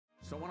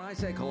So when I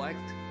say collect,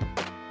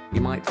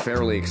 you might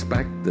fairly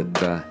expect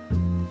that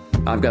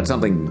I've got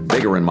something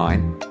bigger in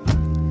mind.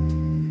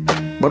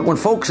 But when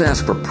folks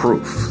ask for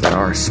proof that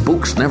our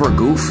spooks never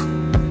goof,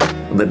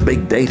 that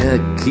big data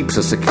keeps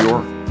us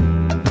secure,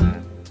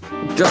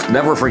 just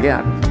never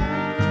forget,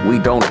 we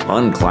don't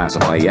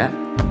unclassify yet.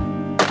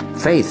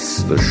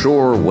 Faith's the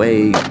sure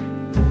way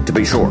to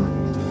be sure.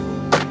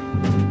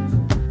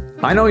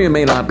 I know you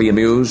may not be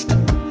amused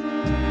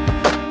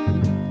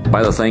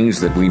by the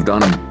things that we've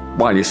done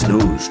while you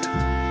snoozed,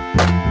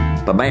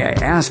 but may I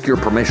ask your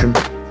permission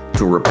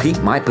to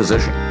repeat my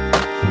position?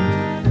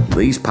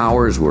 These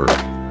powers were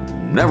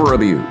never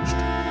abused.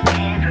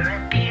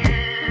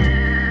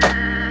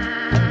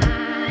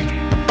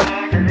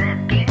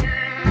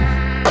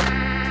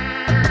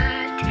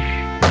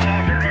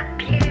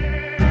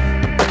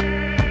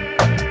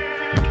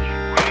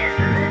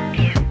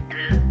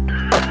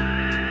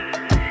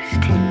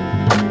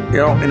 You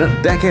know, in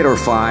a decade or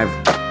 5,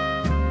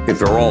 if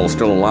they're all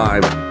still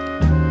alive,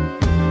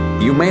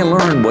 you may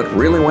learn what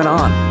really went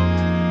on.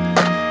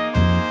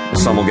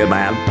 Some will get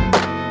mad,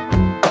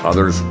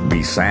 others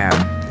be sad.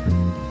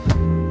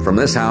 From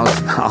this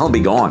house, I'll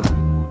be gone.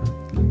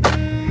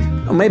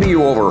 Maybe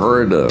you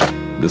overheard a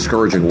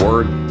discouraging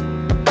word,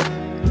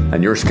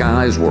 and your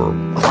skies were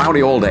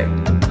cloudy all day.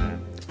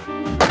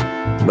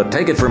 But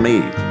take it from me,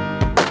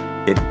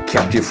 it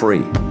kept you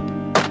free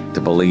to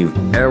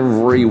believe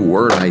every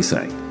word I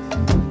say.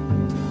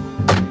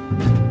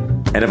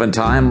 And if in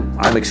time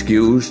I'm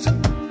excused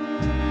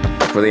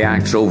for the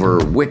acts over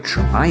which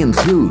I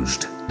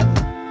enthused,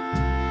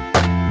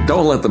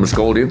 don't let them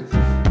scold you.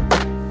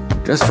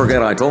 Just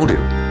forget I told you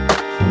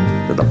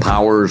that the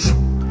powers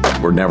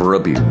were never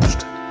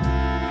abused.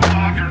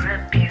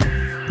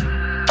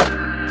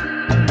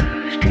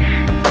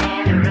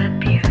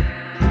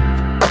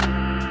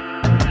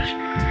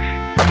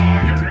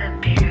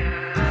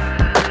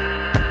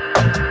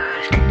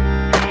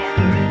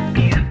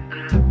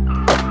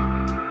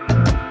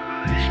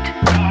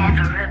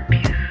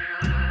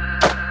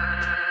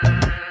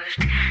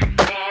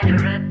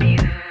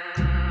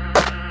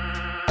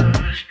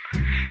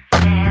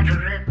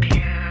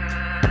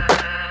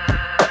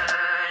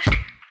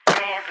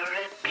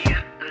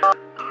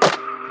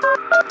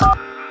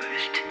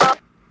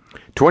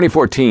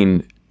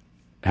 "2014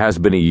 has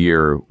been a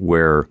year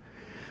where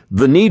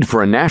the need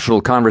for a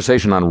national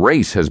conversation on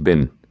race has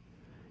been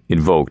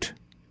invoked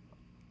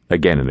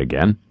again and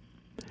again.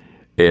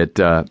 It,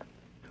 of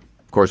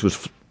course,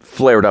 was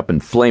flared up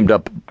and flamed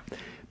up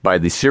by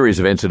the series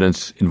of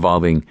incidents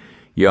involving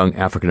young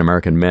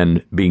African-American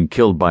men being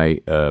killed by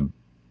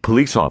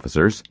police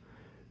officers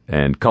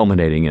and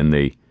culminating in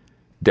the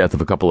death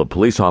of a couple of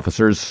police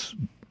officers,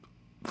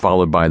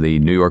 followed by the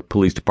New York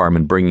Police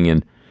Department bringing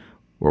in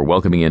or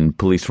welcoming in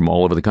police from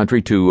all over the country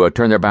to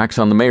turn their backs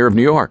on the mayor of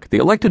New York, the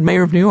elected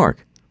mayor of New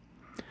York.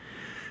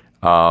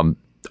 All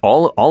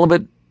of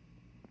it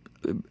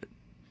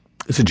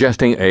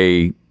suggesting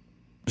a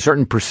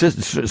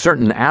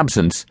certain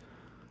absence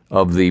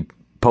of the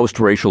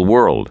post-racial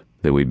world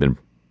that we've been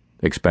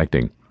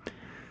expecting.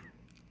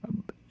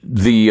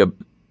 The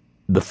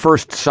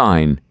first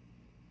sign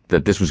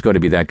that this was going to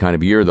be that kind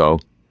of year,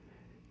 though,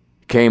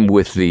 came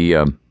with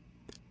the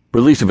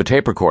release of a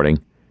tape recording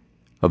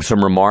of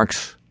some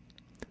remarks,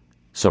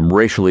 some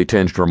racially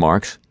tinged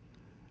remarks,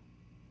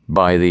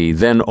 by the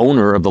then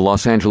owner of the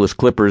Los Angeles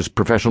Clippers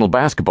professional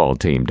basketball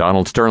team,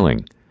 Donald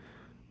Sterling.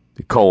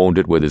 He co-owned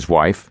it with his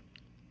wife.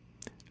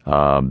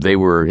 They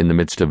were in the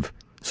midst of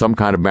some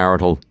kind of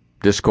marital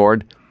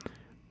discord.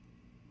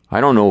 I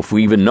don't know if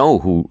we even know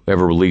who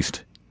ever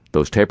released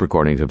those tape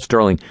recordings of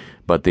Sterling,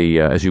 but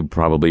as you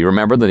probably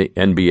remember, the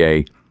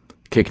NBA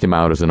kicked him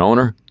out as an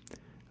owner,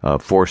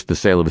 forced the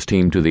sale of his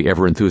team to the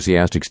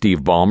ever-enthusiastic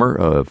Steve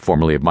Ballmer,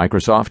 formerly of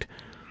Microsoft,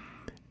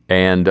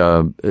 and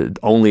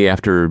only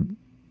after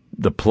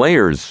the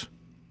players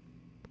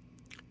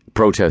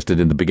protested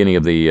in the beginning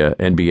of the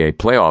NBA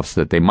playoffs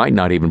that they might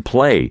not even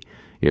play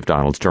if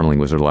Donald Sterling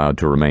was allowed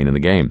to remain in the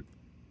game.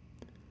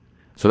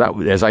 So that,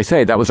 as I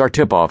say, that was our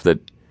tip-off that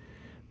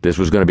this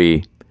was going to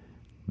be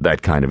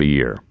that kind of a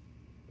year.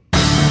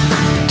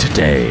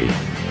 Today,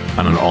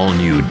 on an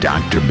all-new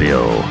Dr.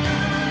 Bill,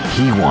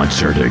 he wants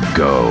her to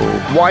go.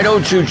 Why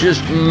don't you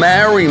just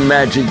marry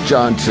Magic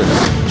Johnson?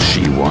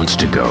 She wants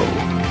to go,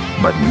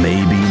 but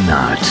maybe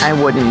not. I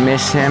wouldn't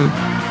miss him.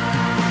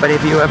 But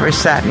if you ever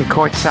sat in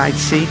courtside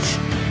seats,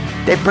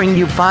 they bring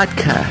you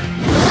vodka.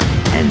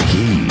 And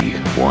he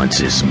wants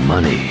his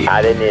money.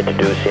 I didn't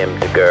introduce him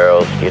to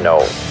girls,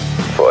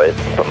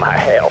 for my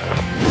health.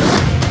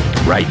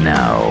 Right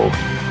now,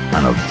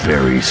 on a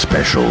very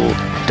special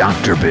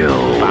Dr.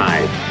 Bill.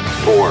 5,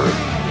 4,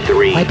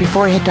 3. Right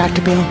before you hit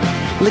Dr. Bill,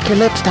 lick your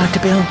lips, Dr.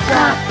 Bill.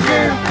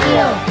 Dr.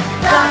 Bill!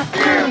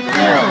 Dr.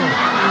 Bill!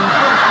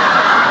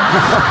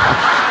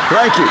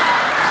 Thank you.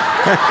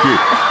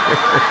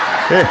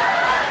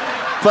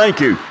 Thank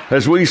you.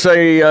 As we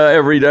say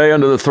every day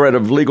under the threat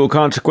of legal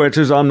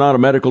consequences, I'm not a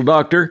medical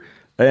doctor,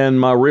 and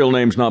my real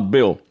name's not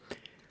Bill.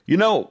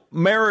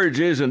 Marriage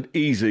isn't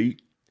easy.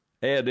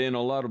 Add in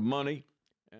a lot of money.